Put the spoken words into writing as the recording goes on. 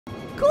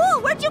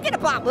cool, where'd you get a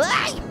bomb?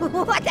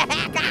 What the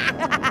heck?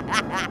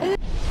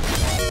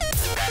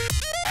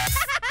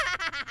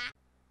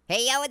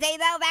 Hey yo, it's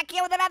Azo back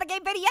here with another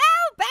game video,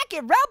 back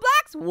in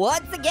Roblox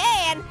once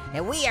again,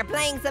 and we are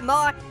playing some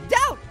more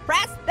Don't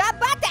Press the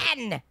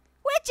Button,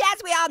 which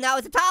as we all know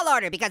is a tall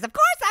order because of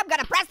course I'm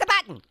gonna press the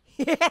button.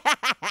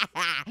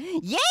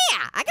 Yeah,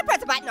 I can press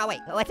the button. Oh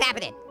wait, what's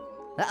happening?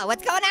 Uh-oh,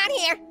 what's going on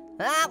here?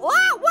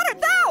 Whoa, what are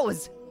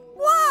those?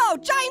 Whoa,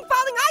 giant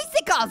falling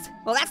icicles.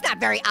 Well, that's not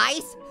very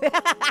ice.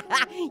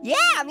 Yeah,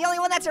 I'm the only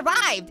one that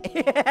survived.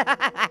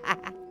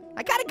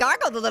 I kind of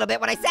gargled a little bit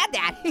when I said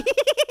that.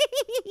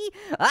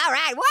 All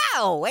right,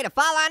 whoa, way to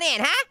fall on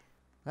in, huh?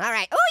 All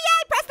right, oh yeah,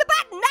 I pressed the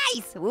button,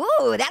 nice.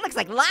 Ooh, that looks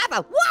like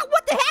lava. Whoa,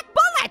 what the heck,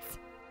 bullets?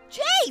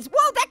 Jeez,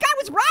 whoa, that guy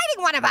was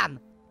riding one of them.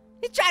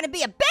 He's trying to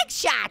be a big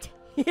shot.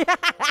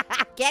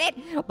 Get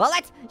it?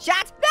 Bullets,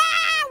 shots,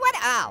 ah, what,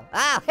 oh.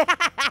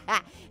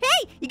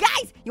 Hey, you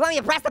guys, you want me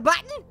to press the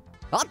button?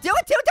 I'll do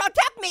it too, don't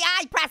tempt me,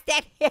 I pressed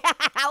it.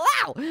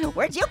 Wow,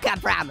 where'd you come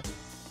from?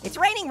 It's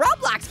raining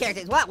Roblox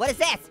characters. What is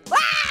this?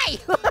 Why?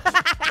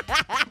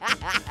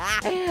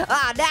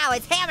 Oh no,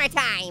 it's hammer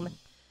time.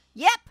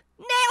 Yep,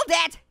 nailed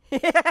it.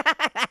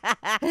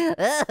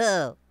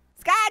 Oh.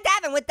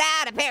 Skydiving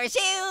without a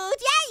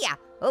parachute, yeah.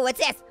 Oh, what's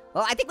this?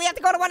 Oh, I think we have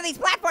to go to one of these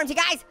platforms, you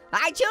guys.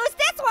 I choose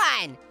this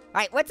one. All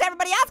right, what's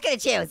everybody else gonna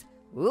choose?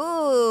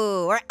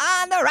 Ooh, we're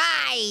on the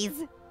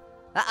rise.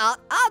 Uh-oh,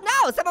 oh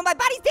no, some of my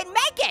buddies didn't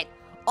make it.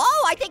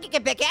 Oh, I think you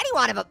can pick any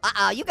one of them.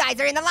 Uh-oh, you guys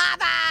are in the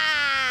lava.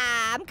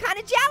 I'm kind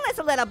of jealous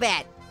a little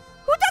bit.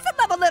 Who doesn't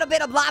love a little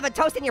bit of lava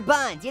toasting your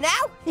buns, you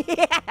know?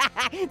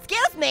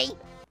 Excuse me.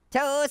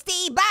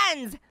 Toasty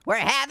buns, we're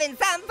having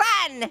some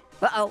fun.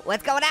 Uh-oh,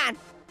 what's going on?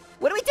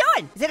 What are we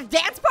doing? Is it a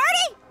dance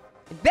party?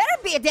 It better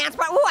be a dance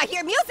party. Ooh, I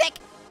hear music.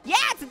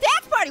 Yeah, it's a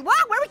dance party. Whoa,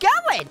 where are we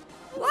going?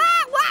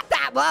 What the?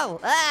 Whoa,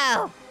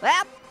 oh,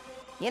 well,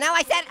 you know,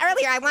 I said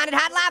earlier I wanted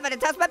hot lava to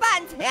toast my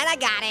buns, and I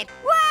got it.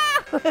 Whoa!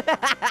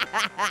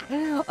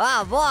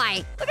 Oh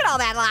boy, look at all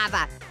that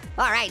lava.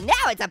 All right,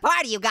 now it's a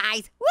party, you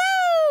guys.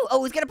 Woo! Oh,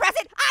 who's gonna press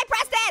it? I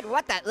pressed it.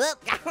 What the?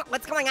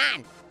 What's going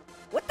on?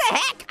 What the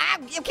heck? I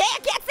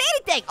can't see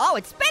anything. Oh,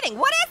 it's spinning.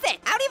 What is it?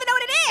 I don't even know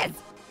what it is.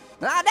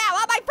 Oh no,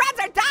 all my friends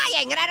are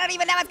dying, and I don't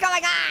even know what's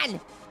going on.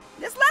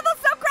 This level's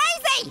so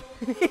crazy.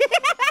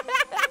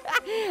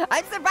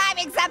 I'm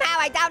surviving somehow.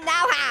 I don't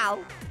know how.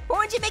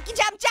 Orange, make you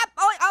jump.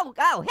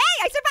 Oh, hey,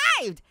 I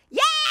survived.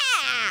 Yeah.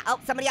 Oh,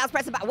 somebody else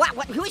pressed the button.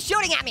 What? Who is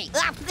shooting at me?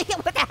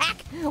 What the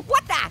heck?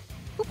 What the?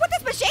 Who put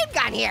this machine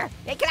gun here?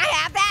 Hey, can I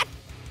have that?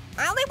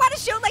 I only want to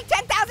shoot like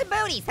 10,000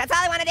 booties. That's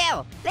all I want to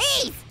do.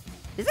 Please.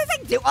 Does this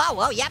thing do?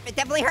 Oh, yep, it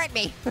definitely hurt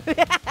me.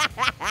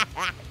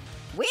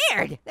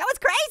 Weird. That was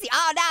crazy.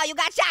 Oh no, you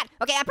got shot.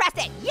 Okay, I pressed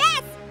it.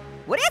 Yes.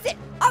 What is it?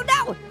 Oh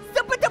no,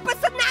 super duper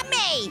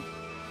tsunami.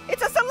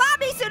 It's a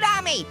salami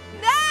tsunami.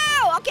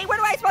 No. Okay, where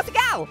do I supposed to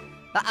go?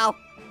 Uh-oh.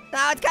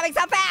 Oh, it's coming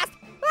so fast.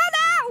 Oh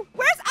no.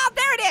 Oh,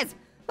 there it is.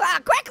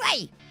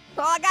 Quickly.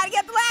 Oh, I gotta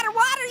get the ladder.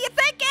 What are you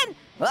thinking?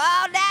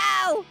 Oh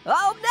no.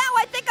 Oh no,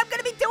 I think I'm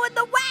gonna be doing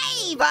the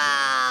wave.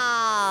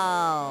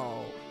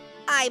 Oh.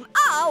 I'm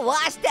all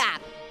washed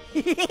up.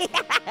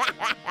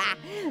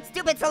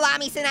 Stupid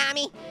salami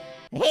tsunami.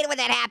 I hate it when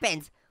that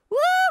happens. Woo,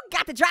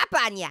 got the drop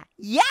on ya.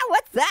 Yeah,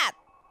 what's up?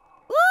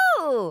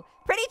 Ooh,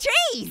 pretty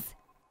trees.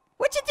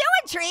 What you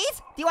doing,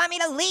 trees? Do you want me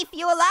to leave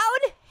you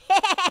alone?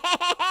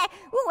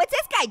 Ooh, what's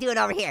this guy doing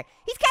over here?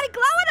 He's kind of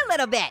glowing a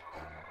little bit.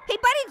 Hey,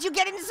 buddy, did you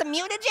get into some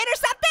mutagen or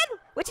something?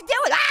 What you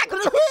doing?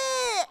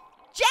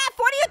 Jeff,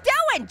 what are you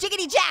doing?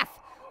 Jiggity Jeff.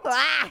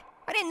 I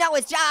didn't know it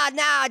was John.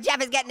 No,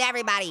 Jeff is getting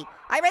everybody.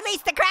 I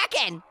released the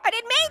Kraken. I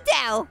didn't mean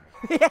to.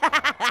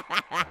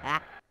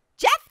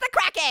 Jeff the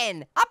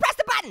Kraken. I'll press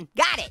the button.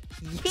 Got it.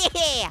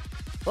 Yeah.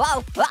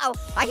 Whoa, uh-oh.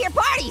 I hear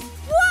parties.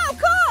 Whoa,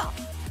 cool.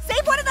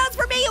 Save one of those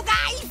for me, you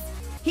guys.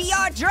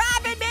 You're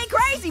driving me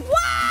crazy.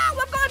 Whoa,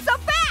 I'm going so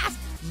fast.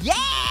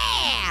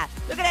 Yeah.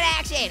 Look at that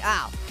action.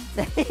 Oh.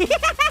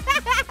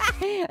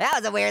 That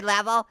was a weird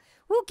level.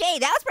 Okay,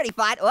 that was pretty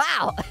fun.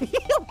 Wow.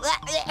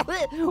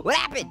 What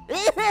happened?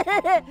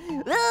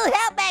 Ooh,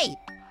 help me.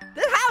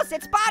 This house,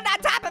 it spawned on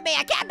top of me.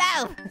 I can't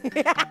move.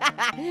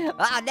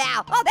 Oh,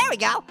 now. Oh, there we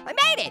go. I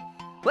made it.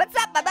 What's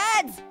up, my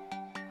buds?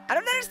 I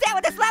don't understand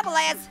what this level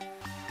is.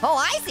 Oh,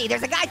 I see.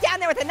 There's a guy down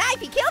there with a knife.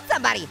 He killed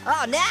somebody.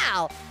 Oh,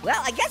 no.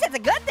 Well, I guess it's a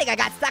good thing I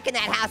got stuck in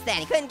that house then.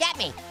 He couldn't get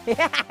me.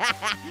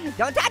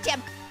 Don't touch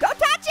him. Don't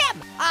touch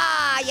him.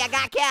 Oh, you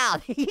got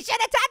killed. You should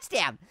have touched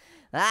him.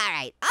 All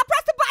right. I'll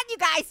press the button, you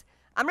guys.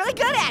 I'm really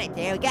good at it.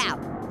 There we go.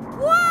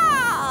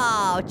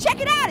 Whoa. Check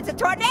it out. It's a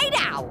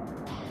tornado.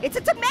 It's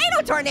a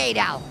tomato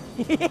tornado.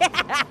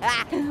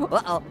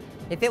 Uh-oh.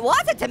 If it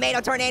was a tomato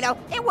tornado,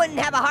 it wouldn't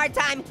have a hard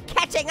time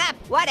catching up,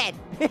 would it?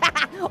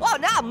 Oh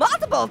no,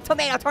 multiple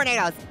tomato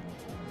tornadoes.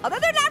 Although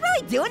they're not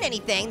really doing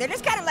anything, they're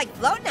just kind of like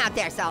floating out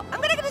there, so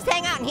I'm gonna just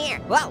hang out in here.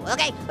 Whoa,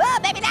 okay, oh,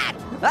 maybe not.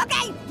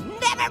 Okay,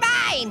 never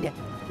mind.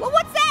 Well,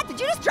 what's that? Did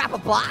you just drop a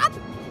bomb?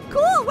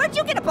 Cool, where'd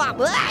you get a bomb?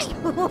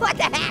 What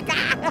the heck?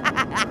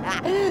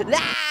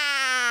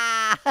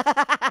 Ah!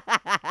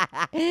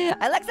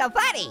 I look so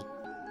funny.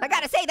 I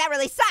gotta say, that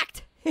really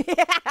sucked.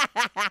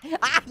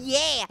 Ah,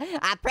 yeah,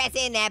 I'm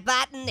pressing that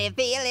button and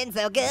feeling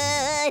so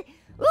good.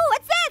 Ooh,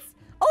 what's this?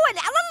 Oh, an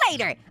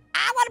elevator.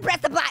 I wanna press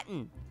the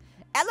button.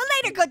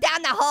 Elevator, go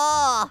down the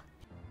hall.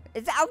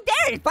 Oh,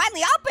 there, it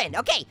finally opened.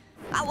 Okay.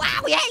 Oh,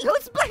 wow, hey,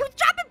 who's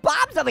dropping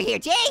bombs over here?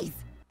 Jeez.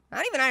 I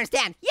don't even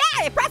understand.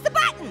 Yeah, press the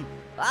button.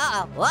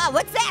 Uh-oh, whoa,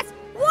 what's this?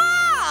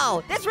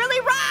 Whoa, this really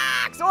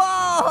rocks.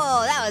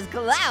 Whoa, that was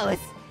close.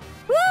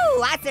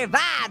 Woo, I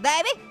survived,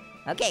 baby.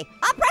 Okay,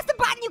 I'll press the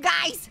button, you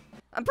guys.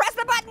 I'm pressing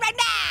the button right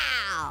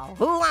now.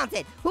 Who wants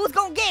it? Who's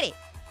gonna get it?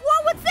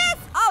 Whoa, what's this?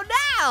 Oh,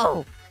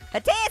 no.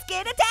 A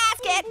tasket, a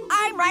tasket.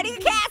 I'm riding a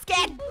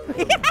casket.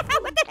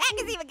 What the heck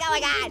is even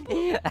going on?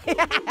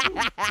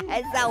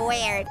 It's so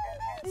weird.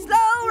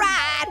 Slow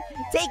ride,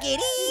 take it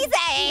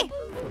easy.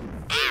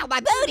 Ow, my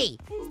booty.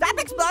 Stop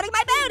exploding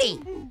my booty.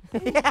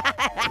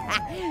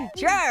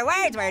 Sure,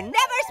 words were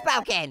never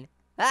spoken.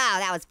 Oh,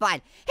 that was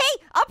fun. Hey,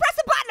 I'll press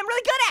the button I'm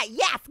really good at.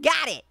 Yes,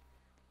 got it.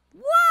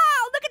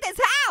 Whoa, look at this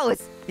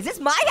house. Is this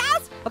my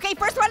house? Okay,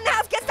 first one in the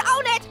house gets to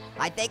own it.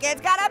 I think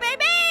it's gonna be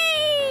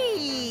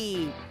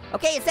me.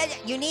 Okay, it says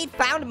you need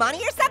found money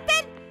or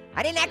something?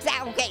 I didn't X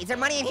out. Okay, is there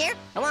money in here?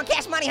 I want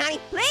cash money, honey.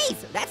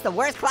 Please. That's the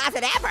worst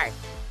closet ever.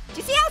 Do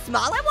you see how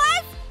small it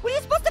was? What are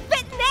you supposed to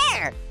fit in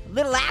there?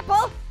 Little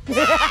apple?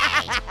 Hey!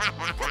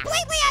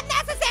 Completely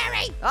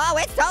unnecessary. Oh,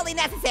 it's totally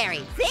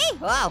necessary. See?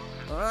 Whoa.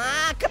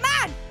 Come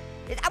on.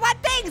 I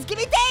want things. Give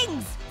me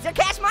things. Is there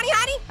cash money,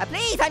 honey?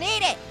 Please, I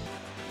need it.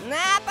 Nah,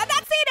 I'm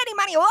not seeing any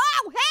money.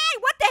 Whoa, hey,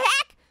 what the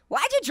heck?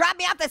 Why'd you drop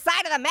me off the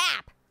side of the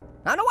map?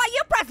 I don't know why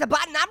you press the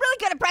button. I'm really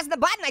good at pressing the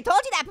button. I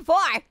told you that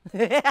before.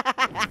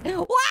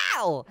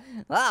 Wow.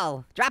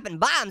 Oh, dropping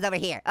bombs over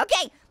here.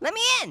 Okay, let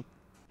me in.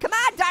 Come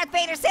on, Darth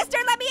Vader's sister,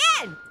 let me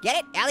in. Get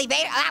it?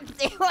 Elevator.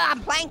 I'm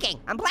planking.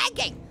 I'm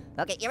planking.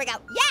 Okay, here we go.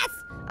 Yes,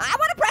 I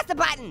want to press the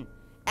button.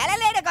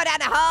 Elevator, go down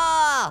the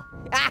hall.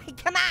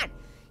 Come on.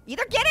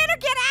 Either get in or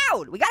get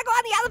out. We gotta go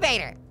on the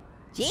elevator.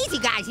 Jeez, you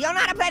guys, you don't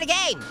know how to play the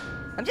game.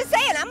 I'm just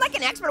saying, I'm like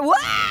an expert.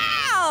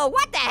 Wow,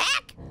 what the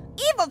heck?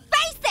 Evil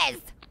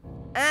faces.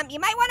 You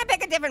might want to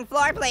pick a different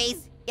floor,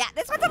 please. Yeah,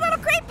 this one's a little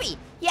creepy.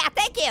 Yeah,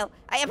 thank you.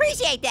 I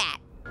appreciate that.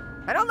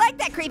 I don't like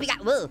that creepy guy.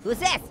 Whoa, who's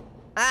this?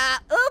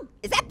 Oop,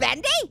 is that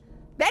Bendy?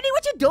 Bendy,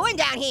 what you doing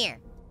down here?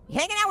 You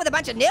hanging out with a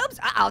bunch of noobs?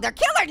 Uh-oh, they're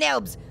killer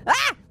noobs.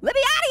 Ah, let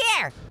me out of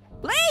here.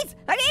 Please,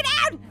 I need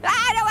out.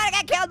 I don't want to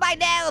get killed by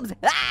noobs.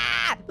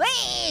 Ah,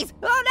 please.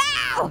 Oh,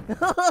 no.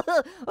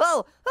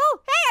 Oh,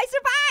 hey, I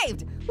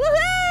survived.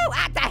 Woohoo,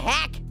 what the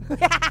heck?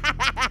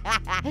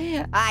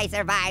 I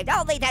survived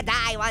only to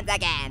die once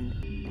again.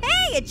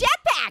 Hey, a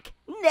jetpack.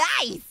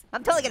 Nice.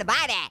 I'm totally gonna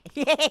buy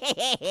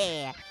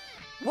that.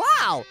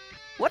 Wow,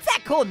 what's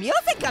that cool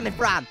music coming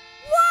from?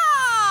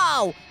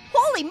 Whoa,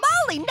 holy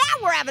moly, now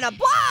we're having a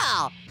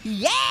ball.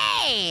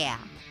 Yeah.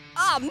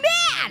 Oh,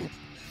 man.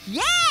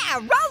 Yeah,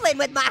 rolling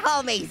with my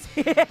homies.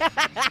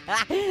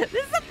 This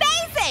is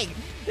amazing.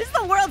 This is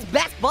the world's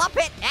best ball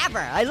pit ever.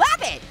 I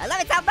love it. I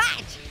love it so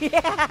much.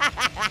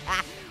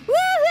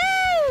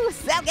 Woohoo,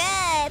 so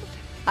good.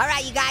 All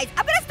right, you guys,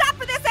 I'm gonna stop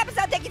for this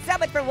episode. Thank you so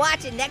much for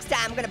watching. Next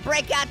time, I'm gonna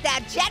break out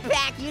that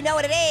jetpack. You know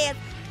what it is.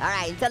 All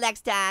right, until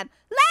next time,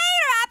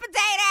 later,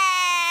 Potato.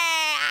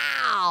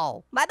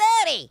 Ow, my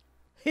booty.